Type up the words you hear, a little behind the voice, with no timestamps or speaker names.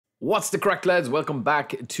What's the crack, lads? Welcome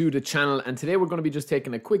back to the channel, and today we're going to be just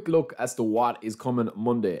taking a quick look as to what is coming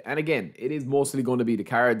Monday. And again, it is mostly going to be the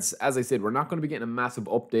cards. As I said, we're not going to be getting a massive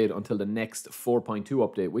update until the next 4.2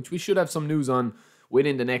 update, which we should have some news on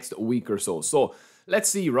within the next week or so. So let's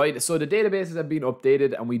see, right? So the databases have been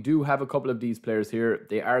updated, and we do have a couple of these players here.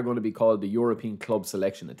 They are going to be called the European Club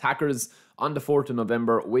Selection Attackers on the 4th of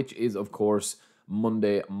November, which is, of course,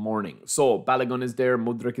 Monday morning. So Balogun is there,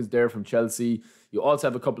 Mudryk is there from Chelsea. You also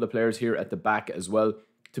have a couple of players here at the back as well.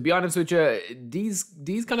 To be honest with you, these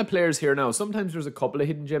kind of players here now, sometimes there's a couple of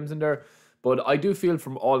hidden gems in there, but I do feel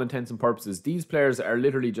from all intents and purposes, these players are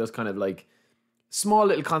literally just kind of like small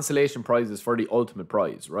little consolation prizes for the ultimate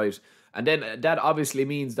prize, right? And then that obviously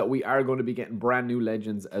means that we are going to be getting brand new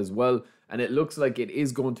legends as well. And it looks like it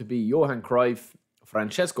is going to be Johan Cruyff,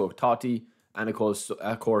 Francesco Totti, and of course,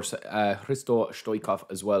 Hristo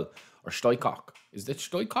Stoichkov as well. Or Stoichkov. Is that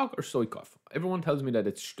Stoichkov or Stoichkov? Everyone tells me that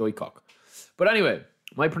it's Stoichkov. But anyway,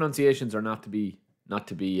 my pronunciations are not to be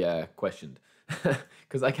questioned.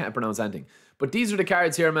 Because I can't pronounce anything. But these are the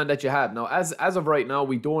cards here, man, that you have. Now, as of right now,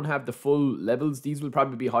 we don't have the full levels. These will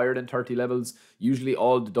probably be higher than 30 levels. Usually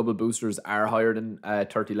all the double boosters are higher than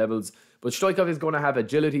 30 levels. But Stoichkov is going to have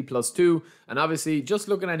agility +2. And obviously, just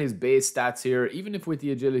looking at his base stats here, even if with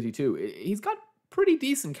the agility 2, he's got pretty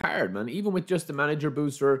decent card, man. Even with just the manager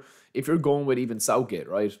booster, if you're going with even Southgate,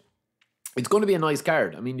 right? It's going to be a nice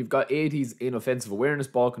card. I mean, you've got 80s in offensive awareness,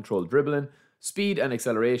 ball control, dribbling, speed and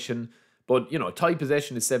acceleration. But, you know, tight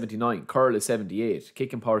possession is 79, curl is 78,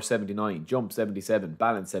 kicking power 79, jump 77,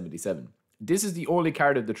 balance 77. This is the only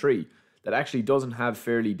card of the three that actually doesn't have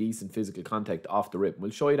fairly decent physical contact off the rip.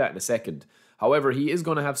 We'll show you that in a second. However, he is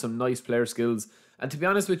going to have some nice player skills. And to be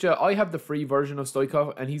honest with you, I have the free version of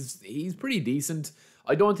Stoichkov, and he's pretty decent.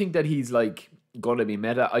 I don't think that he's, like, going to be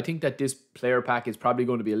meta. I think that this player pack is probably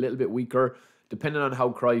going to be a little bit weaker, depending on how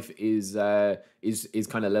Cruyff is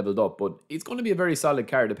kind of leveled up. But it's going to be a very solid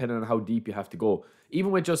card, depending on how deep you have to go.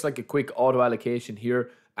 Even with just like a quick auto allocation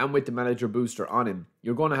here, and with the manager booster on him,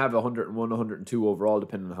 you're going to have 101, 102 overall,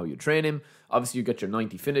 depending on how you train him. Obviously, you get your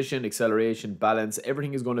 90 finishing, acceleration, balance.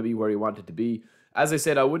 Everything is going to be where you want it to be. As I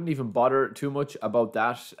said, I wouldn't even bother too much about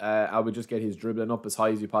that. I would just get his dribbling up as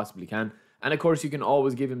high as you possibly can. And of course, you can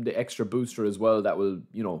always give him the extra booster as well that will,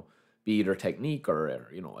 you know, be either technique or,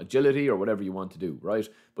 you know, agility or whatever you want to do, right?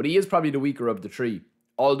 But he is probably the weaker of the three.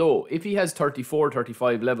 Although, if he has 34,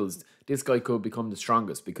 35 levels, this guy could become the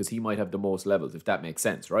strongest because he might have the most levels, if that makes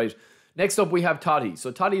sense, right? Next up, we have Totti.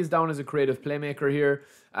 So Totti is down as a creative playmaker here.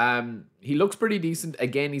 He looks pretty decent.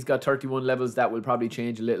 Again, he's got 31 levels. That will probably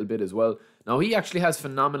change a little bit as well. Now, he actually has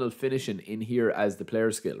phenomenal finishing in here as the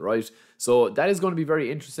player skill, right? So that is going to be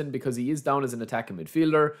very interesting because he is down as an attacking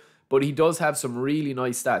midfielder. But he does have some really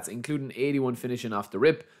nice stats, including 81 finishing off the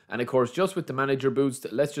rip. And of course, just with the manager boost,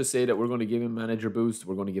 let's just say that we're going to give him manager boost.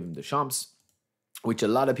 We're going to give him the Champs, which a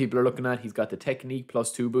lot of people are looking at. He's got the technique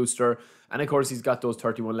 +2 booster. And of course, he's got those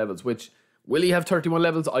 31 levels, which, will he have 31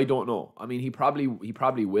 levels? I don't know. I mean, he probably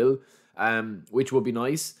will, which will be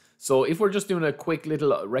nice. So if we're just doing a quick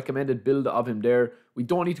little recommended build of him there, we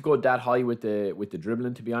don't need to go that high with the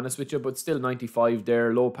dribbling, to be honest with you, but still 95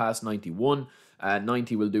 there, low pass 91.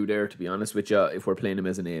 90 will do there, to be honest with you, if we're playing him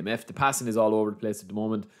as an AMF. The passing is all over the place at the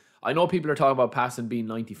moment. I know people are talking about passing being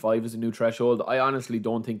 95 as a new threshold. I honestly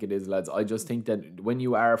don't think it is, lads. I just think that when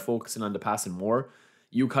you are focusing on the passing more,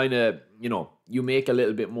 you kind of, you know, you make a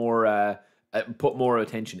little bit more, put more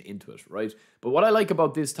attention into it, right? But what I like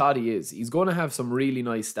about this Totti is he's going to have some really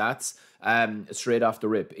nice stats straight off the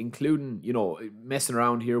rip, including, you know, messing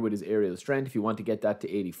around here with his aerial strength if you want to get that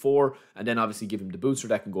to 84, and then obviously give him the booster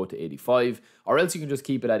that can go to 85, or else you can just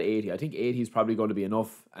keep it at 80. I think 80 is probably going to be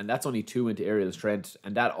enough, and that's only 2 into aerial strength,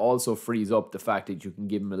 and that also frees up the fact that you can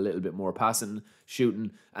give him a little bit more passing,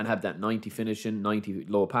 shooting, and have that 90 finishing, 90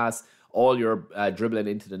 low pass, all your dribbling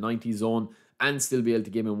into the 90 zone, and still be able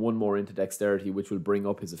to give him one more into dexterity, which will bring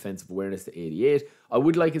up his offensive awareness to 88. I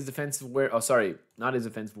would like his defensive awareness, oh sorry, not his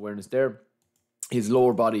offensive awareness there. His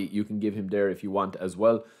lower body, you can give him there if you want as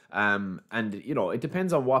well. And, you know, it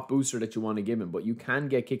depends on what booster that you want to give him, but you can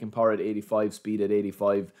get kicking power at 85, speed at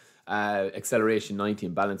 85, acceleration 90,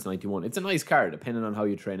 and balance 91. It's a nice card, depending on how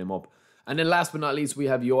you train him up. And then last but not least, we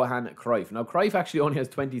have Johan Cruyff. Now, Cruyff actually only has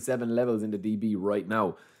 27 levels in the DB right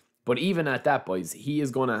now. But even at that, boys, he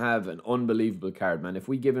is going to have an unbelievable card, man. If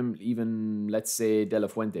we give him even, let's say, De La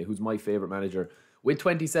Fuente, who's my favourite manager, with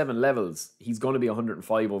 27 levels, he's going to be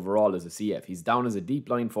 105 overall as a CF. He's down as a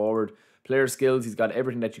deep line forward. Player skills, he's got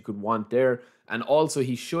everything that you could want there. And also,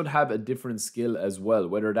 he should have a different skill as well.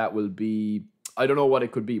 Whether that will be, I don't know what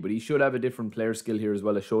it could be, but he should have a different player skill here as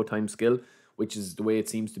well, a Showtime skill, which is the way it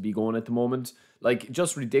seems to be going at the moment. Like,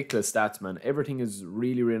 just ridiculous stats, man. Everything is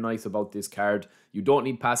really, really nice about this card. You don't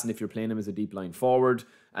need passing if you're playing him as a deep line forward.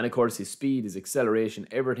 And of course, his speed, his acceleration,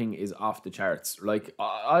 everything is off the charts. Like,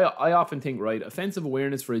 I often think, right, offensive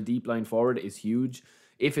awareness for a deep line forward is huge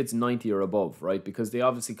if it's 90 or above, right? Because they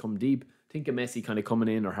obviously come deep. Think of Messi kind of coming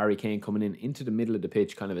in, or Harry Kane coming in into the middle of the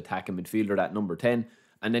pitch, kind of attacking midfielder, that number 10,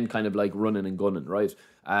 and then kind of like running and gunning, right?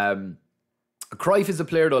 Cruyff is a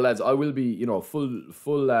player though, lads. I will be, you know,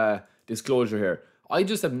 full disclosure here. I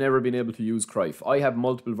just have never been able to use Cruyff. I have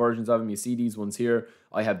multiple versions of him. You see these ones here.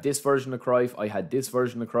 I have this version of Cruyff. I had this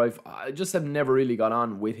version of Cruyff. I just have never really got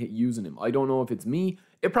on with using him. I don't know if it's me.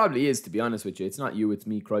 It probably is, to be honest with you. It's not you, it's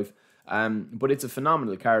me, Cruyff. But it's a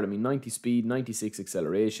phenomenal card. I mean, 90 speed, 96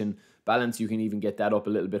 acceleration. Balance, you can even get that up a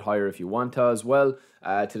little bit higher if you want to as well,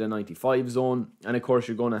 to the 95 zone. And of course,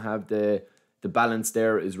 you're going to have the balance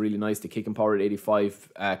there is really nice. The kicking power at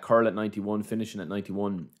 85, curl at 91, finishing at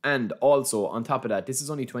 91. And also, on top of that, this is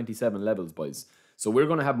only 27 levels, boys. So we're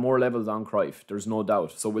going to have more levels on Cruyff. There's no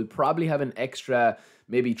doubt. So we'll probably have an extra,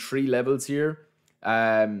 maybe 3 levels here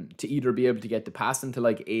to either be able to get the passing to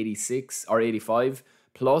like 86 or 85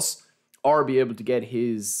 plus, or be able to get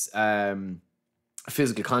his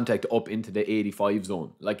physical contact up into the 85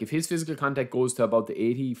 zone. Like, if his physical contact goes to about the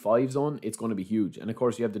 85 zone, it's going to be huge. And of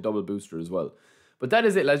course, you have the double booster as well. But that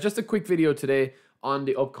is it, lads. Just a quick video today on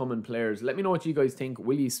the upcoming players. Let me know what you guys think.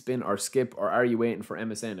 Will you spin or skip, or are you waiting for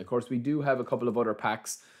MSN? Of course, we do have a couple of other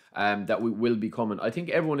packs that will be coming. I think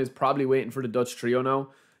everyone is probably waiting for the Dutch trio now.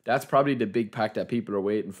 That's probably the big pack that people are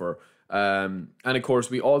waiting for. And of course,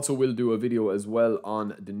 we also will do a video as well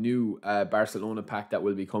on the new Barcelona pack that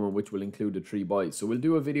will be coming, which will include the 3 buys. So we'll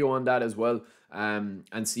do a video on that as well,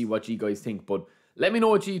 and see what you guys think. But let me know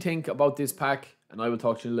what you think about this pack, and I will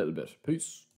talk to you in a little bit. Peace.